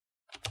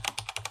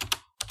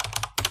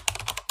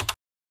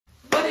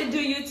it do,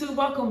 YouTube?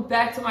 Welcome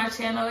back to my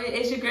channel.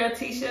 It's your girl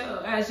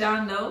Tisha, as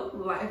y'all know,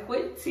 Life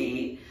with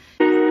T.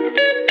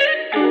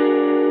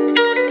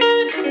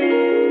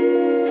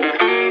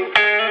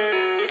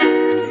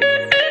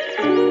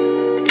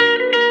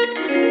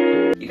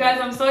 You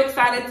guys, I'm so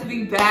excited to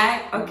be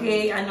back.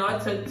 Okay, I know I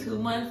took 2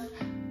 months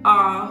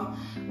off,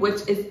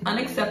 which is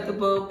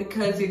unacceptable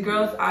because your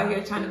girl's out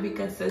here trying to be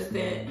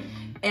consistent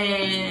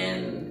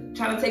and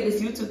trying to take this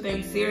YouTube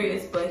thing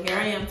serious, but here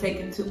I am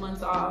taking 2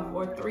 months off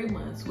or 3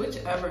 months,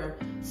 whichever.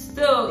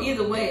 Still,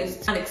 either way,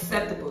 it's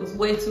unacceptable. It's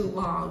way too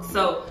long.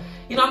 So,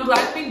 you know, I'm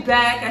glad to be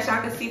back. As y'all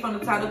can see from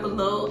the title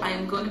below, I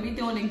am going to be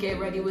doing a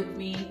Get Ready With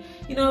Me,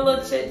 you know, a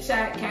little chit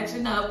chat,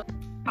 catching up.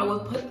 I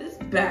will put this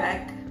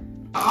back.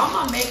 All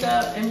my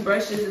makeup and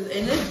brushes is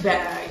in this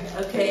bag,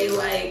 okay?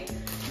 Like,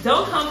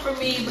 don't come for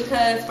me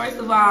because, first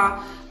of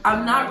all,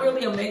 I'm not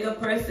really a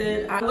makeup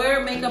person. I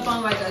wear makeup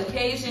on like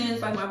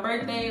occasions, like my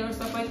birthday or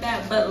stuff like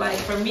that. But like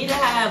for me to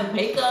have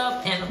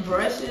makeup and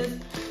brushes,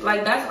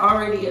 like that's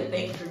already a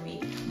thing for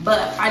me.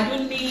 But I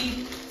do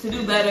need to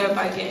do better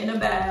by getting a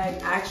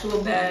bag,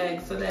 actual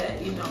bag, so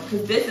that, you know,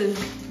 because this is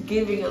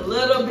giving a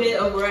little bit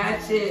of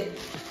ratchet,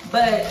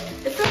 but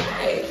it's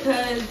okay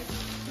because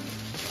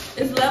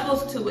it's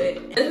levels to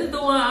it. This is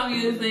the one I'm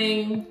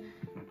using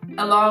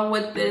along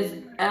with this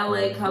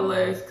LA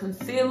Colors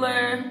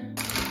concealer.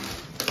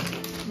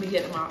 Let me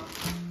get them out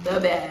the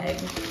bag.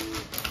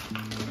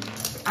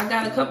 I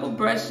got a couple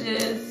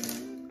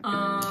brushes.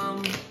 I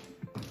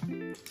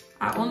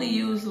only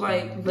use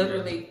like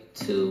literally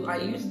 2. I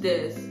use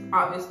this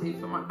obviously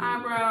for my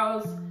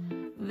eyebrows,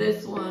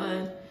 this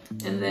one,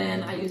 and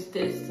then I use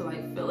this to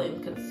like fill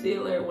in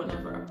concealer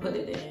whenever I put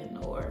it in,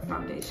 or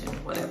foundation,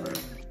 whatever.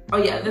 Oh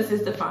yeah, this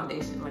is the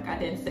foundation. Like I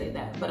didn't say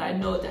that, but I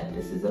know that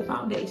this is a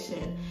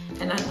foundation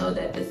and I know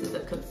that this is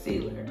a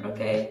concealer,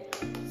 okay?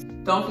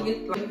 Don't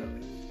forget, like,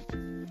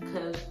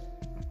 because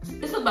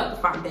it's about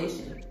the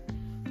foundation,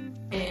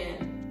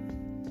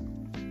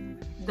 and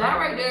that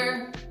right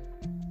there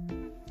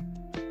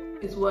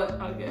is what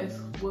I guess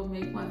will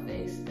make my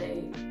face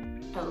stay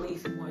at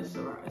least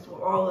moisturized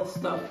with all the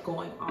stuff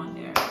going on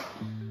there.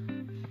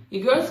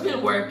 Your girl's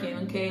been working,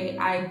 okay?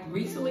 I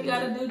recently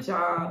got a new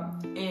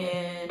job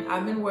and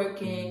I've been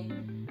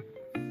working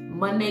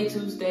Monday,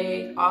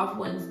 Tuesday, off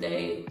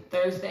Wednesday,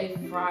 Thursday,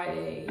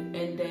 Friday,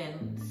 and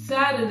then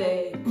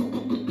Saturday.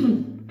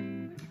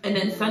 And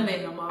then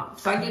Sunday I'm off.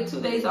 So I get 2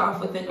 days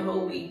off within the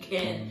whole week.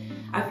 And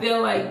I feel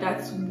like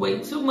that's way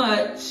too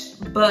much,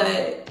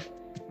 but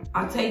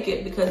I'll take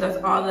it because that's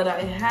all that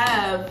I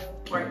have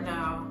right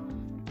now.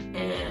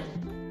 And,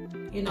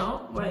 you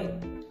know, like,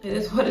 it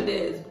is what it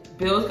is.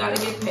 Bills gotta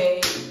get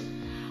paid.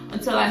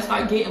 Until I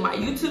start getting my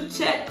YouTube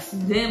checks,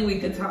 then we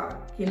can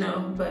talk, you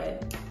know?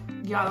 But,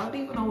 y'all, I don't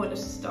even know where to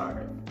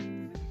start.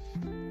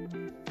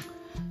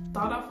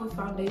 Start off with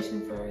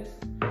foundation first.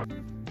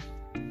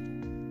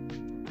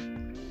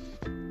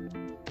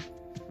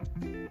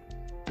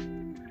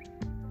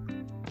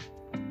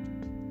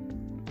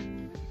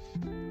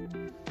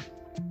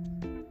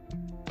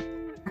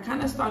 I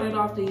kind of started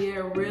off the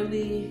year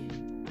really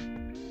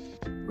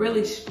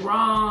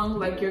strong.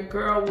 Like your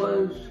girl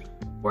was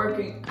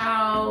working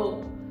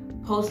out,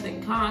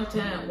 posting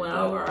content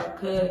whenever I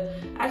could.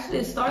 Actually,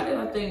 it started,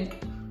 I think,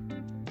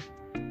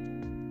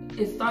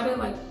 it started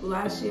like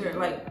last year,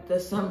 like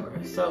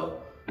December.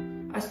 So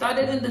I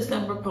started in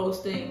December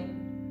posting,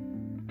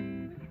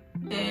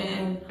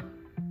 and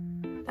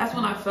that's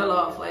when I fell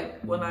off. Like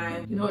when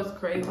you know what's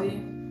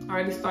crazy? I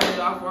already started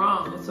off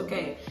wrong. It's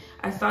okay.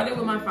 I started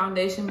with my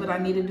foundation, but I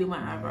need to do my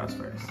eyebrows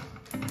first.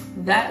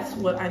 That's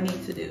what I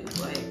need to do.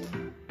 Like,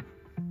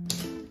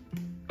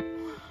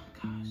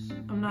 gosh,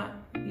 I'm not,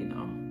 you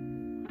know.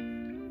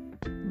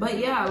 But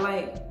yeah,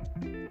 like,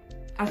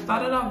 I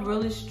started off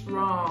really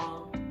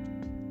strong.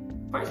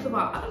 First of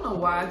all, I don't know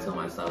why I told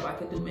myself I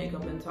could do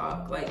makeup and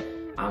talk. Like,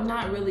 I'm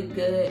not really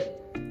good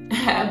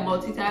at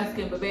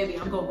multitasking, but baby,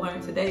 I'm gonna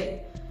learn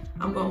today.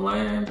 I'm gonna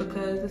learn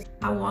because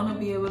I wanna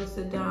be able to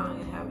sit down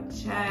and have a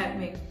chat,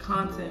 make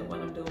content when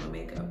I'm doing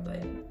makeup.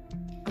 Like,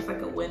 it's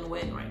like a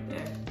win-win right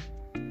there.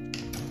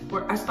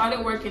 I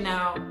started working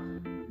out,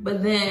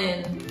 but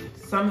then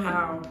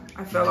somehow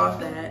I fell off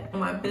that.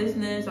 My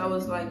business, I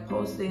was like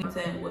posting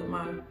content with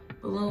my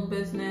balloon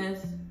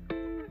business,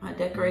 my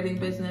decorating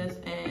business,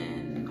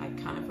 and I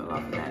kind of fell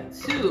off of that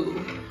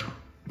too.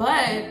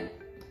 But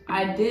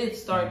I did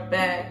start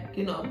back,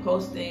 you know,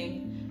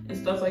 posting and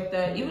stuff like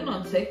that, even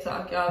on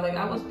TikTok, y'all. Like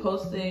I was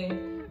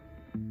posting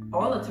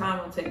all the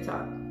time on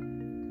TikTok,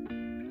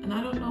 and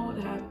I don't know what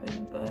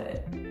happened,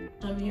 but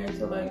I'm here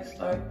to like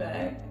start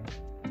back,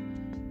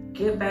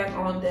 get back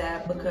on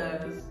that,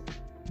 because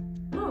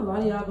I know a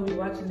lot of y'all gonna be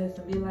watching this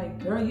and be like,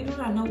 girl, you do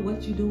not know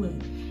what you're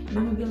doing. And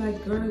I'm gonna be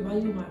like, girl, why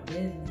you in my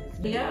business?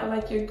 Yeah,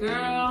 like your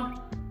girl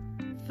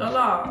fell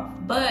off,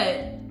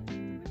 but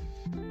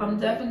I'm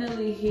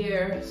definitely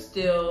here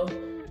still.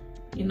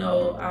 You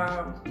know,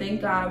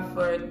 thank God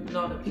for, you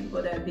know, the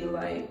people that be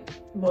like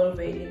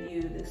motivating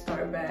you to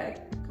start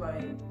back.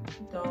 Like,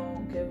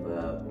 don't give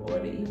up, or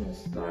to even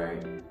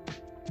start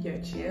your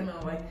channel.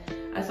 Like,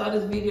 I saw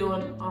this video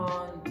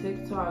on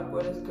TikTok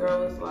where this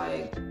girl was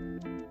like,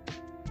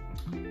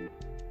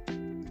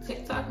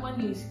 TikTok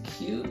money is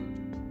cute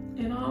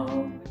and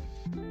all,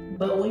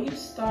 but when you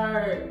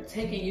start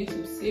taking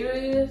YouTube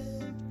serious,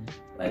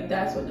 like,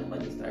 that's when the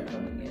money started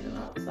coming in. And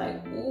I was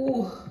like,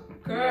 ooh,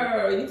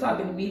 girl, you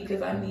talking to me,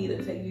 because I need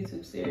to take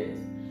YouTube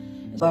serious.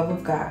 Love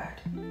of God,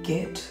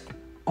 get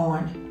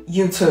on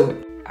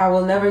YouTube. I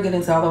will never get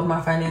into all of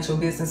my financial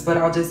business, but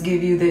I'll just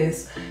give you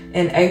this.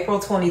 In April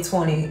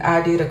 2020,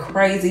 I did a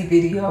crazy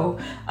video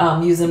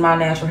using my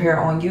natural hair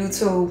on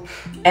YouTube,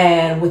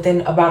 and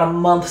within about a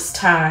month's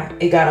time,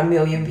 it got 1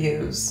 million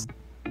views.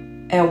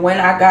 And when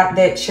I got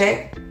that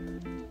check,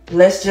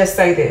 let's just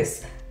say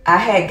this, I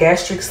had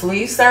gastric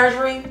sleeve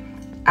surgery.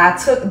 I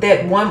took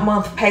that 1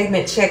 month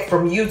payment check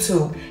from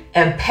YouTube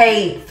and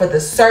paid for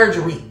the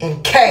surgery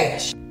in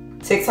cash.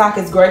 TikTok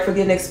is great for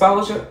getting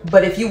exposure,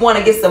 but if you want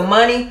to get some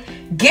money,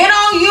 get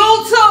on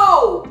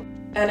YouTube.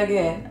 And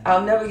again,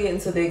 I'll never get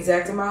into the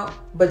exact amount,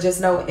 but just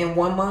know in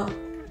 1 month,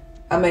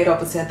 I made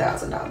over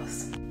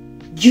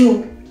 $10,000.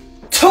 You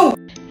too.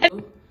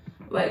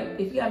 Like,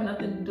 if you have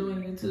nothing to do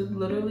on YouTube,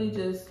 literally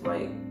just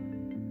like,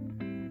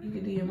 you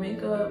can do your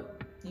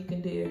makeup, you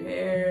can do your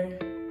hair,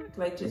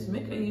 like, just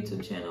make a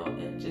YouTube channel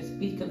and just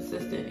be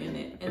consistent in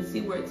it and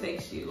see where it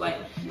takes you. Like,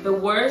 the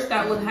worst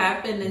that would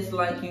happen is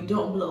like you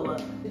don't blow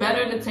up.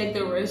 Better to take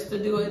the risk to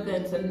do it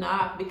than to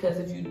not, because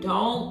if you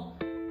don't,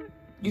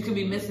 you could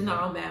be missing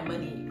out on that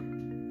money.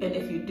 And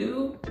if you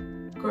do,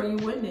 girl, you're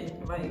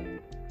winning.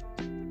 Like,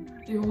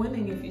 you're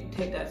winning if you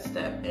take that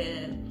step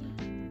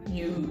and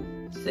you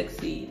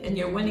succeed. And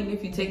you're winning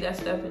if you take that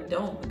step and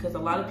don't, because a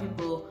lot of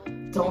people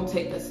don't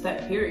take the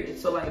step, period.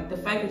 So like, the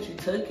fact that you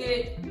took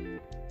it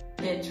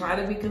and try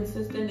to be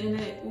consistent in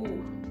it,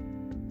 ooh,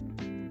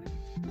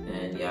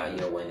 and yeah,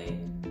 you're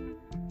winning.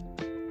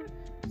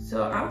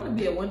 So I'm gonna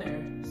be a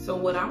winner. So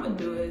what I'm gonna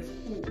do is,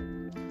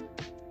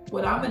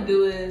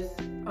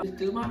 just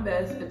do my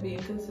best at being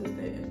consistent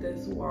in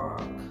this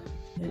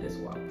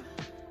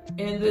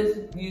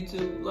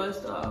YouTube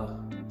lifestyle.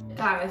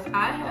 Guys,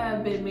 I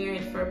have been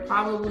married for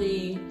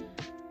probably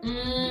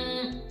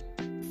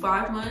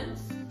 5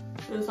 months,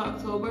 since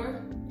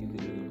October. You can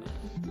do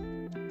the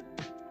math.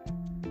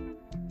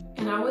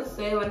 And I would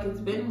say, like, it's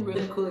been a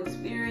really cool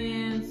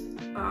experience.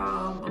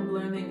 I'm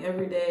learning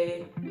every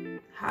day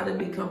how to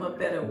become a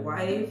better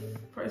wife,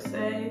 per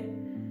se,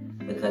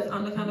 because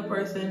I'm the kind of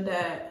person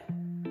that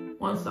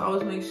wants to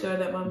always make sure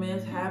that my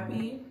man's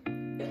happy.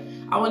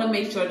 I want to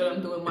make sure that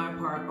I'm doing my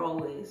part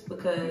always,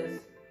 because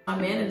my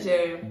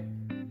manager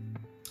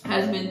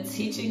has been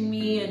teaching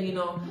me and, you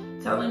know,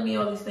 telling me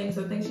all these things.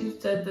 I think she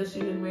said that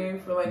she's been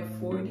married for like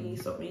 40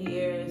 something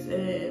years,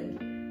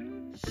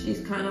 and she's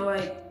kind of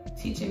like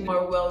teaching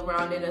more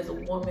well-rounded as a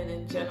woman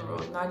in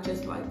general, not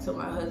just like to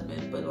my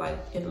husband, but like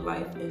in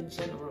life in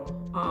general.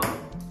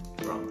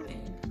 Wrong thing.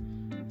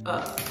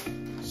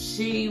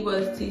 She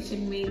was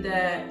teaching me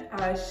that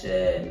I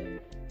should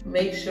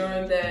make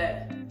sure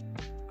that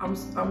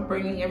I'm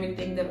bringing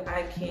everything that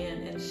I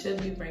can and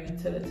should be bringing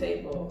to the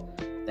table.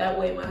 That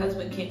way my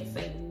husband can't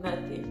say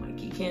nothing. Like,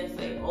 he can't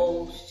say,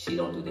 oh, she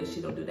don't do this,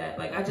 she don't do that.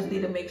 Like, I just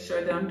need to make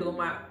sure that I'm doing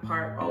my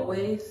part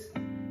always.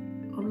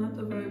 I'm not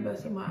the very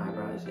best at my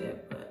eyebrows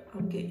yet, but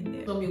I'm getting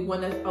there. It's gonna be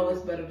one that's always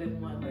better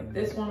than one. Like,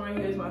 this one right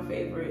here is my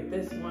favorite.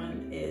 This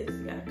one is,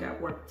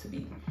 got work to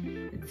be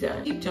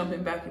done. Keep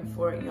jumping back and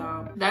forth,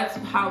 y'all. That's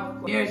how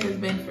marriage has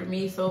been for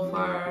me so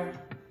far.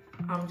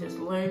 I'm just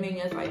learning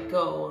as I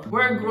go.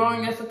 We're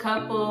growing as a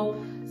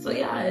couple. So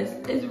yeah,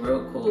 it's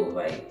real cool.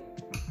 Like,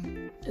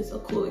 it's a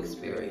cool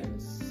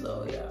experience.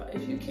 So yeah,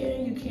 if you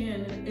can, you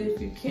can. And if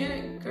you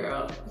can't,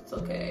 girl, it's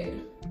okay.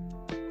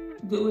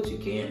 Do what you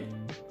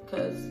can,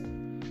 because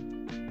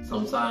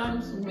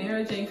sometimes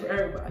marriage ain't for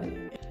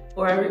everybody,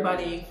 or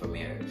everybody ain't for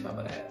marriage. How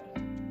about that?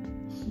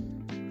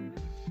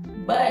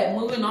 But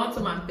moving on to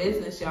my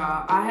business,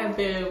 y'all, I have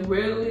been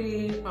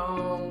really,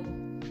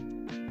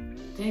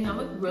 dang, I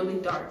look really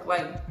dark.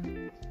 Like, I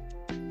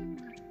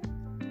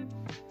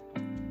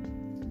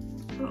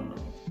don't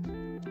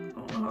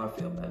know how I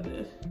feel about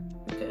this,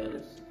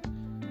 because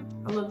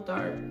I look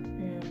dark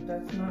and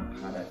that's not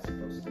how that's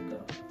supposed to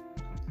go.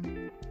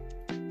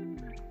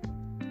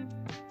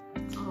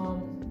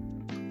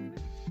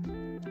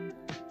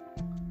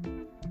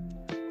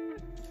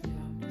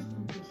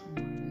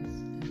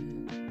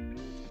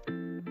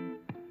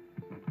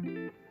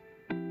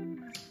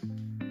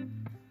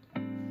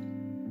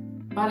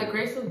 By the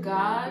grace of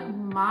God,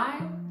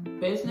 my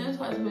business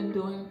has been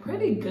doing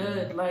pretty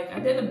good. Like, I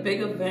did a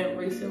big event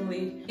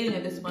recently, beginning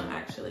of this month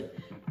actually,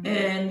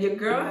 and your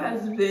girl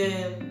has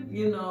been,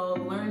 you know,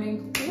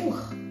 learning. Ooh,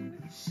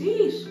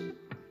 sheesh,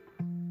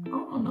 I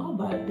don't know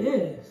about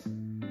this,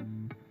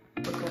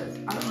 because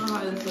I don't know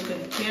how this looks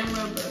in the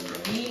camera, but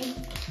for me,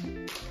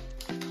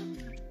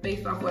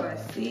 based off what I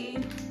see,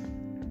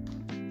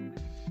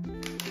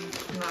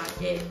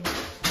 not it.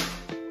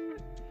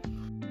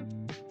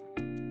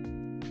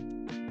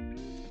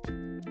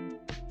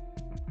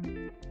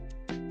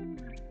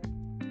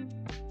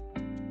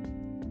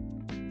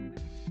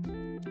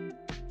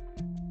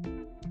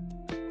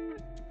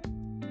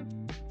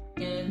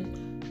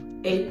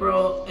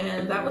 April,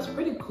 and that was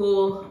pretty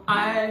cool.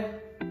 I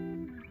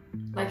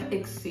like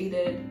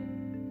exceeded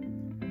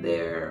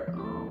their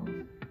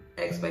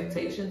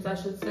expectations, I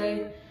should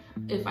say.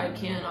 If I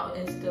can, I'll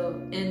still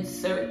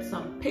insert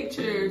some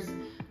pictures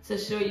to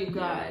show you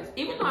guys,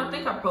 even though I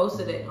think I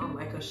posted it on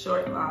like a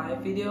short live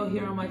video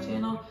here on my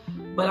channel,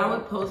 but I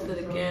would post it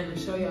again and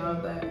show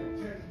y'all that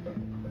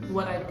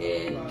what I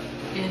did,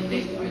 and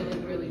they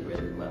really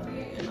loved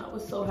it. And I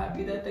was so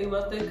happy that they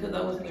loved it, because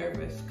I was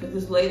nervous, because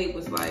this lady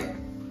was like,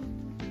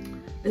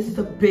 this is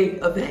a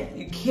big event,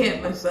 you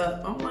can't mess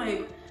up. I'm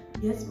like,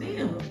 yes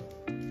ma'am,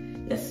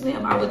 yes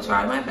ma'am, I would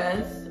try my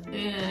best.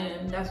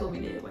 And that's what we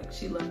did. Like,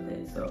 she loved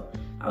it. So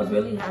I was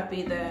really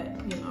happy that,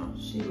 you know,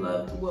 she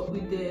loved what we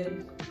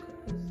did.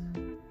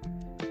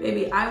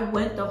 Baby, I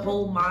went the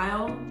whole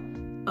mile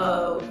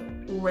of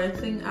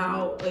renting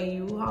out a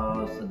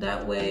U-Haul, so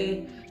that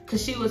way,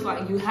 because she was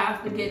like, you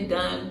have to get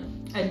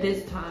done at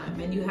this time,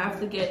 and you have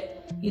to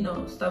get, you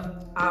know, stuff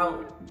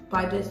out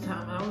by this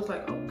time. And I was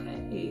like,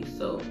 okay.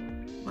 So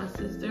my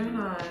sister and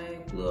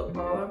I blew up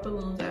all our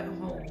balloons at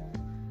home,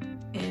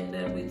 and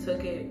then we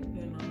took it,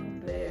 you know,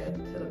 there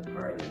to the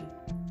party,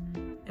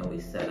 and we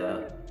set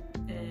up,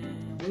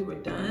 and we were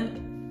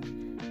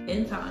done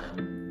in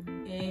time,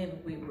 and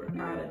we were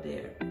out of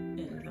there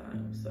in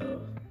time.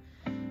 So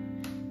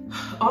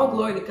all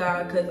glory to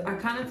God, because I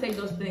kind of take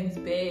those things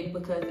big,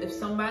 because if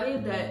somebody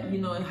that, you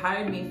know,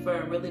 hired me for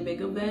a really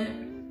big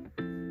event,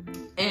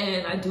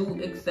 and I do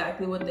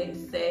exactly what they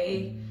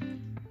say,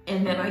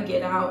 and then I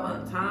get out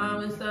on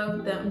time and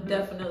stuff, then I'm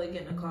definitely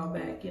getting a call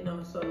back, you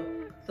know. So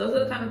those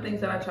are the kind of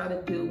things that I try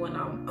to do when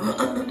I'm,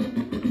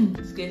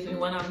 excuse me,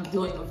 when I'm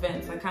doing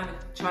events. I kind of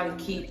try to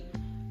keep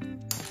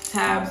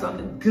tabs on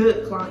the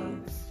good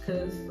clients,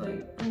 because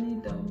like, I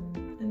need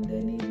them and they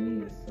need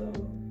me. So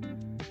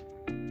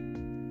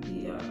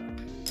yeah.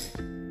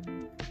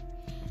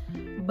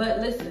 But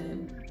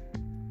listen,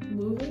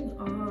 moving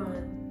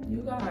on,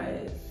 you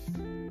guys,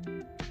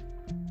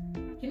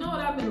 you know what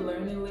I've been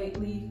learning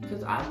lately?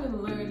 Because I've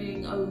been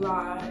learning a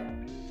lot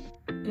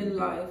in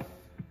life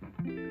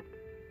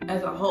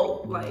as a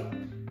whole, like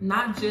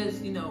not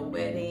just, you know,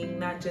 wedding,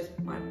 not just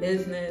my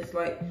business,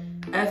 like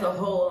as a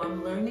whole,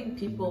 I'm learning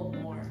people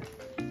more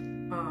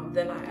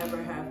than I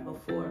ever have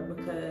before,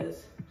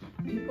 because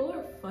people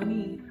are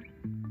funny,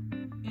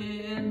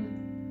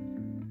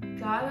 and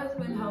God has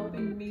been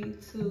helping me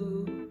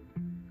to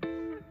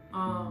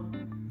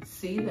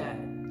see that,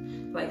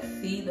 like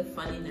see the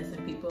funniness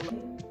in people,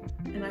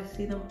 and I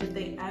see them, if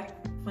they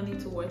act funny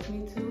towards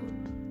me too,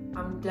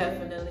 I'm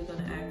definitely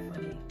gonna act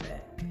funny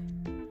back.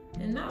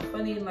 And not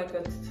funny in like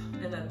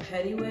in a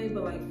petty way,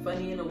 but like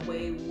funny in a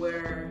way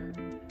where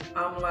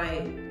I'm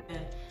like,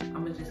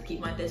 I'm gonna just keep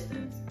my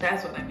distance.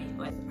 That's what I mean.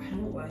 Like, I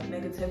don't like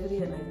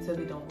negativity, and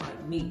negativity don't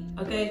like me.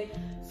 Okay?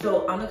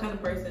 So I'm the kind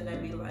of person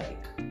that be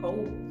like,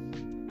 oh,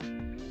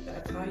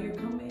 that's how you're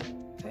coming?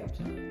 Type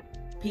job.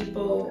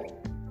 People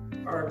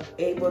are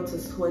able to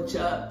switch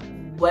up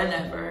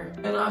whenever.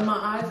 And my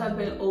eyes have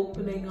been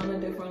opening on a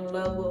different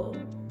level,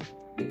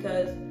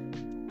 because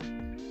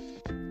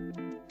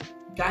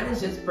God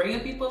is just bringing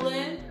people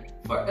in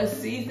for a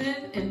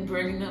season and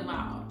bringing them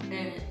out.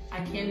 And I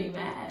can't be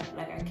mad.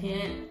 Like, I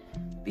can't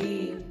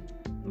be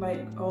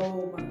like,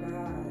 oh my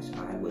gosh,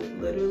 I was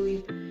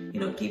literally, you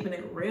know, keeping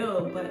it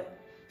real. But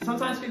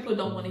sometimes people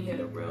don't want to hear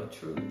the real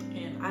truth.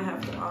 And I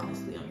have to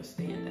honestly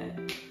understand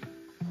that.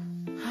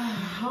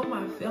 How am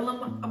I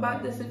feeling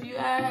about this, if you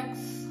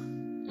ask?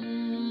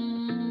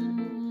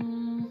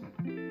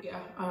 Yeah,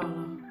 I don't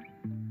know.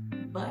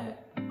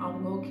 But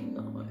I'm going to keep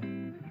going.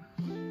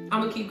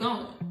 I'm gonna keep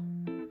going.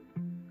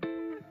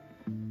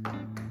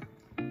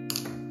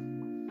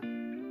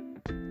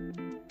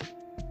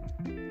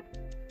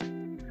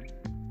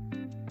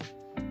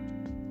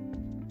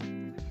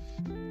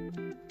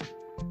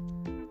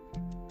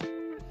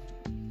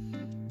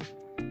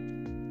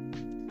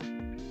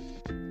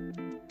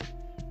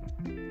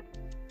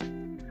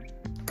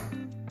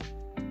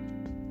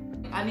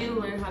 I need to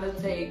learn how to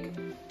take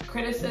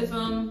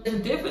criticism. There's a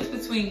difference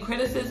between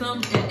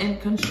criticism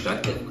and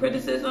constructive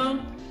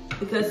criticism.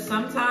 Because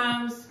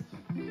sometimes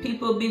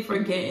people be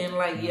forgetting,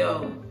 like,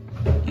 yo,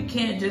 you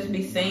can't just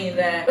be saying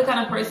that. I'm the kind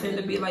of person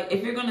to be like,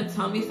 if you're gonna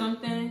tell me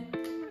something,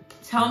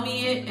 tell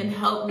me it and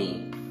help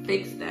me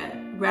fix that,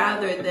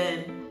 rather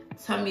than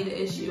tell me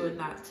the issue and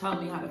not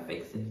tell me how to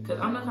fix it.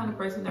 Because I'm the kind of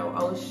person that will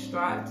always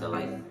strive to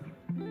like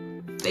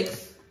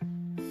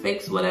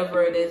fix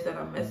whatever it is that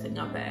I'm messing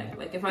up at.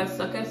 Like, if I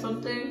suck at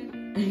something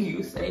and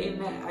you saying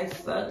that I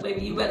suck,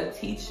 maybe you better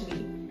teach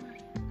me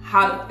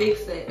how to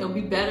fix it and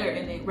be better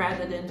in it,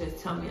 rather than just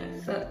tell me I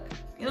suck.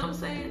 You know what I'm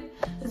saying?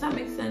 Does that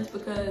make sense?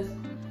 Because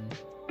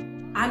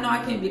I know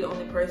I can't be the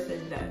only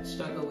person that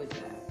struggle with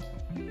that.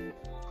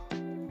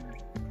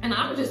 And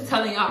I'm just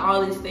telling y'all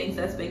all these things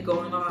that's been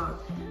going on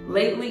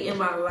lately in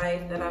my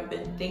life that I've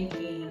been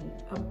thinking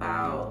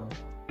about,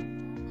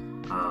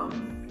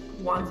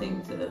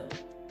 wanting to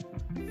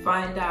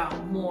find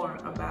out more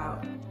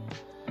about.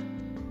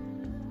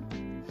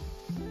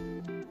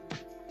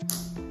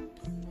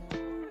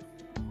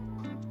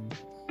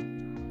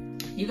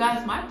 You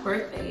guys, my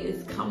birthday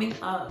is coming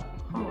up.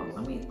 Hold on,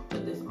 let me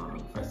put this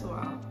on. First of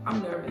all,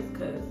 I'm nervous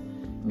because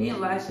me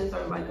and lashes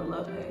are like a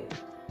love hate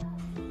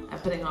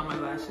at putting on my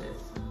lashes.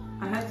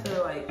 I had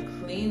to like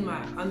clean my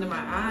under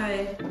my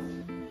eye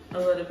a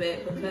little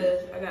bit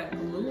because I got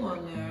glue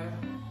on there.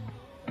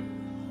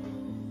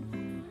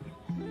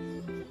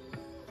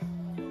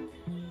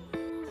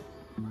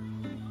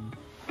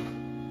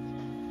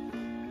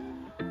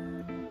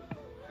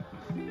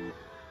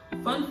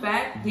 Fun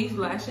fact, these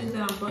lashes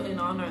that I'm putting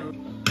on are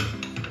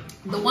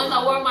the ones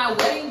I wore on my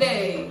wedding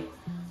day.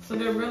 So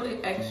they're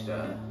really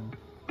extra.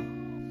 I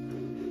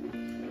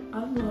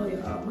don't know,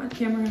 y'all. My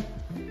camera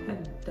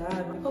had died.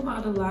 I put my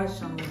other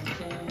lash on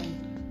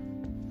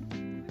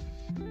and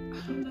I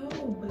don't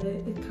know, but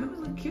it kind of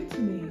look cute to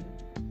me.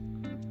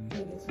 I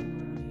gotta get some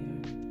more on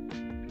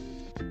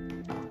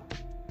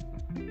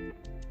here.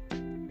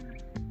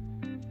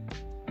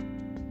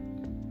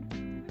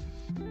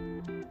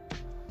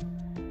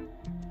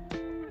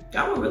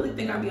 Y'all would really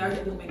think I'd be out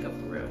here doing makeup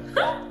for real.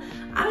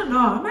 I don't know,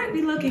 I might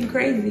be looking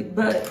crazy,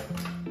 but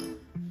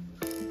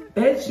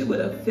bet you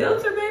with a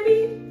filter,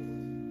 baby.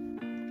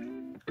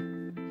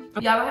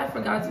 Y'all, I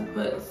forgot to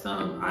put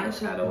some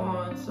eyeshadow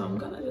on, so I'm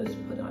gonna just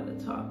put it on the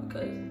top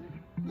because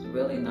it's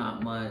really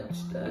not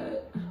much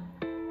that,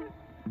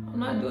 I'm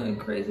not doing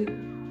crazy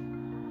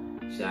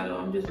shadow,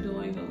 I'm just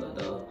doing a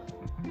little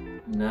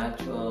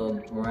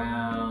natural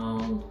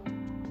brown.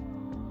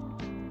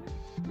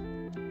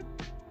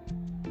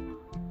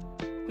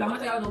 Y'all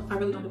want to say I don't know, I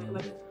really don't do it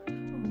like this.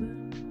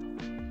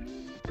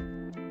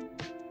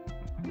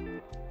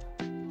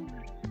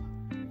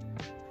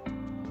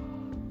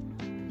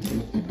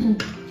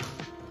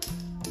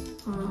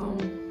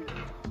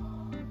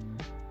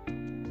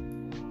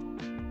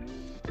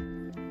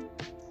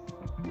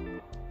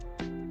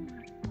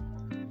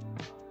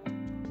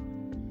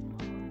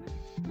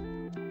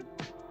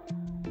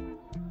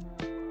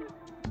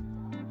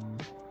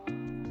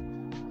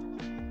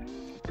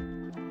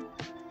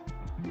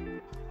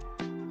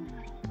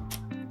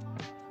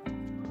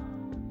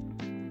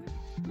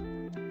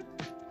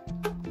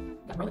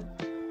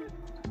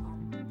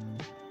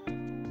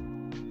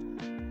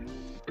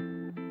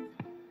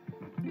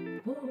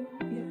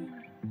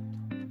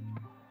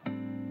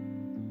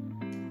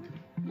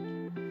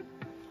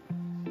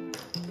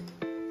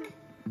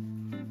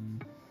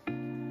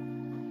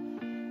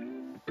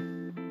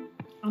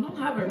 I don't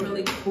have a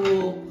really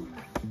cool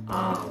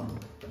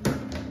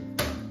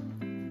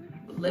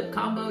lip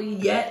combo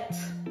yet.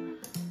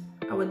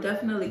 I would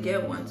definitely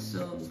get one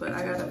soon, but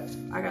I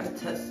gotta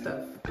test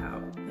stuff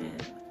out.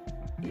 And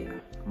yeah,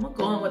 I'm gonna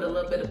go in with a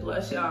little bit of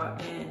blush, y'all.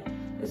 And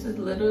this is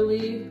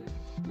literally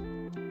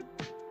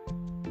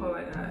all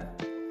I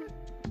got.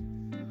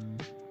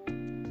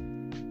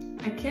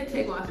 I can't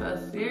take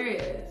myself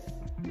serious.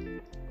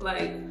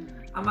 Like,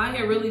 I'm out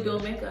here really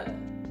doing makeup.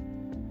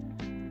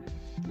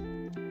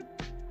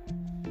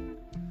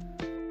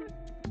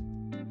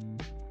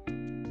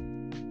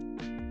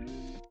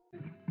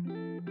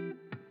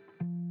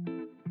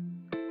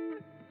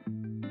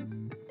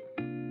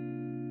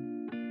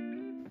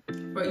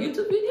 For a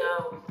YouTube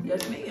video?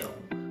 Yes, ma'am.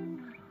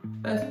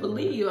 Best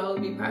believe I will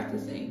be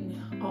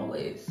practicing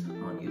always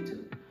on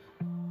YouTube.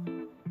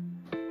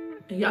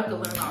 And y'all can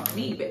learn off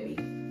me, baby.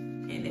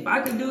 And if I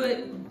can do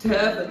it,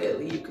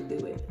 definitely you can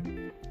do it.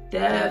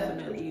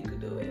 Definitely you can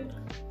do it.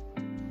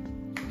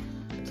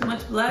 Too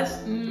much blush?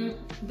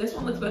 This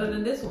one looks better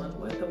than this one.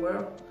 What the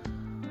world?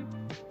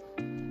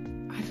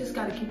 I just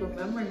gotta keep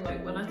remembering,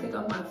 like, when I take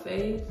off my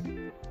face,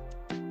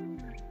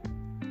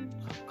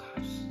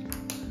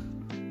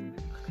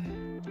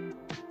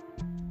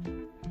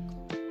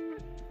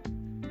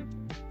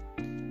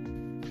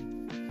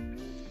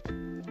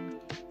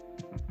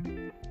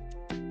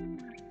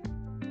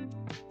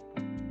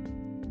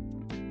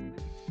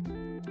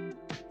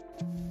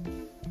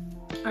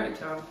 all right,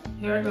 y'all,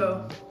 here I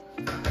go.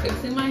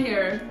 Fixing my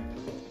hair.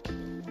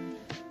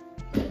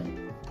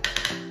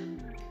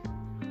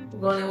 We're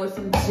going in with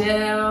some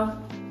gel.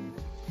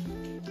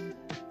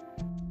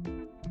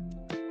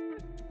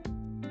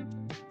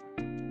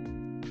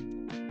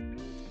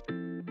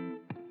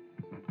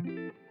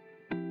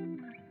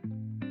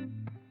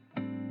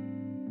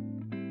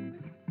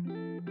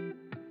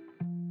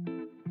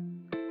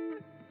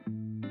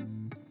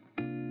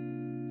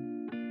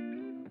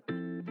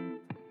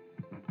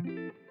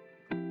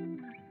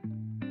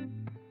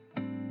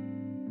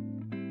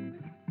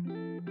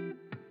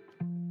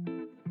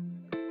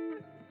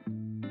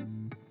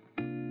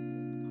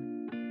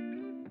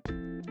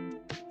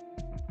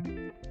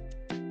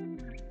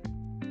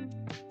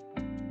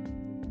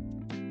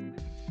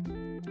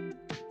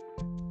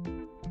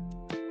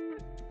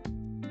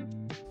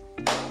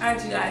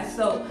 Alright, you guys,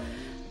 so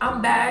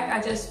I'm back. I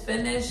just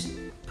finished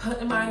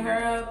putting my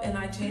hair up and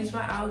I changed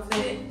my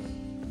outfit,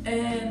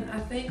 and I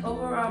think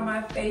overall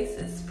my face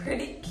is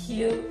pretty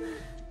cute.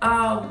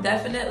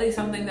 Definitely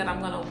something that I'm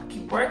gonna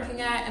keep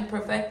working at and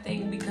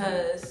perfecting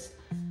because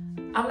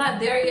I'm not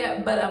there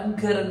yet, but I'm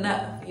good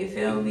enough. You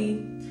feel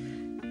me?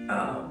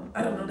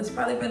 I don't know, this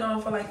probably been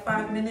on for like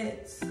 5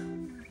 minutes.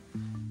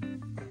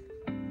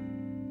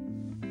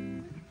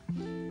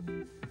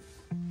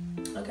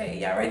 Okay,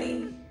 y'all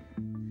ready?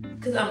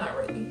 Cause I'm not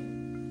ready.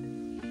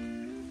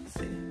 Let's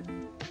see.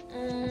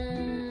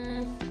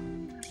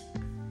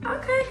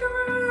 Okay,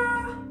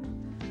 girl.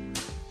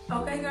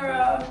 Okay,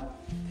 girl.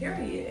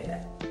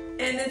 Period.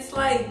 And it's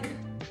like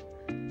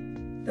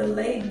the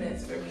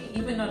laidness for me.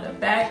 Even though the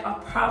back, I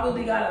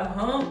probably got a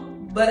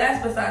hump, but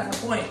that's besides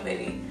the point,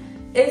 baby.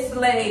 It's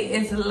laid.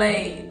 It's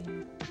laid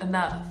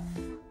enough.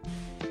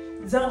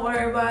 Don't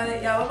worry about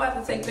it, y'all. I'm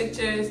about to take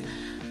pictures,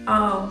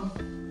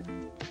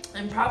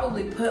 and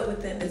probably put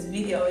within this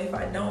video. If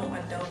I don't,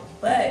 I don't.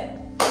 But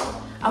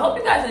I hope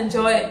you guys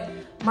enjoyed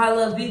my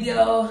little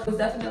video. It was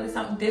definitely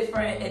something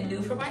different and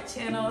new for my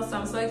channel, so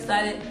I'm so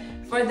excited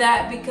for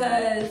that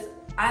because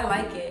I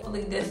like it.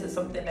 Hopefully this is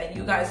something that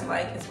you guys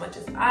like as much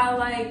as I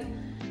like.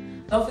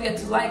 Don't forget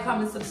to like,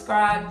 comment,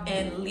 subscribe,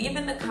 and leave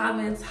in the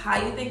comments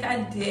how you think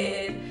I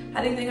did,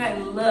 how do you think I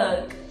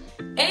look,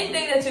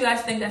 anything that you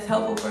guys think that's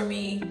helpful for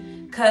me,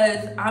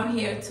 because I'm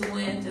here to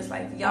win just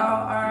like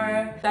y'all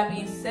are. That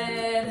being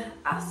said,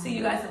 I'll see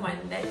you guys in my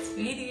next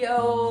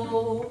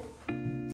video.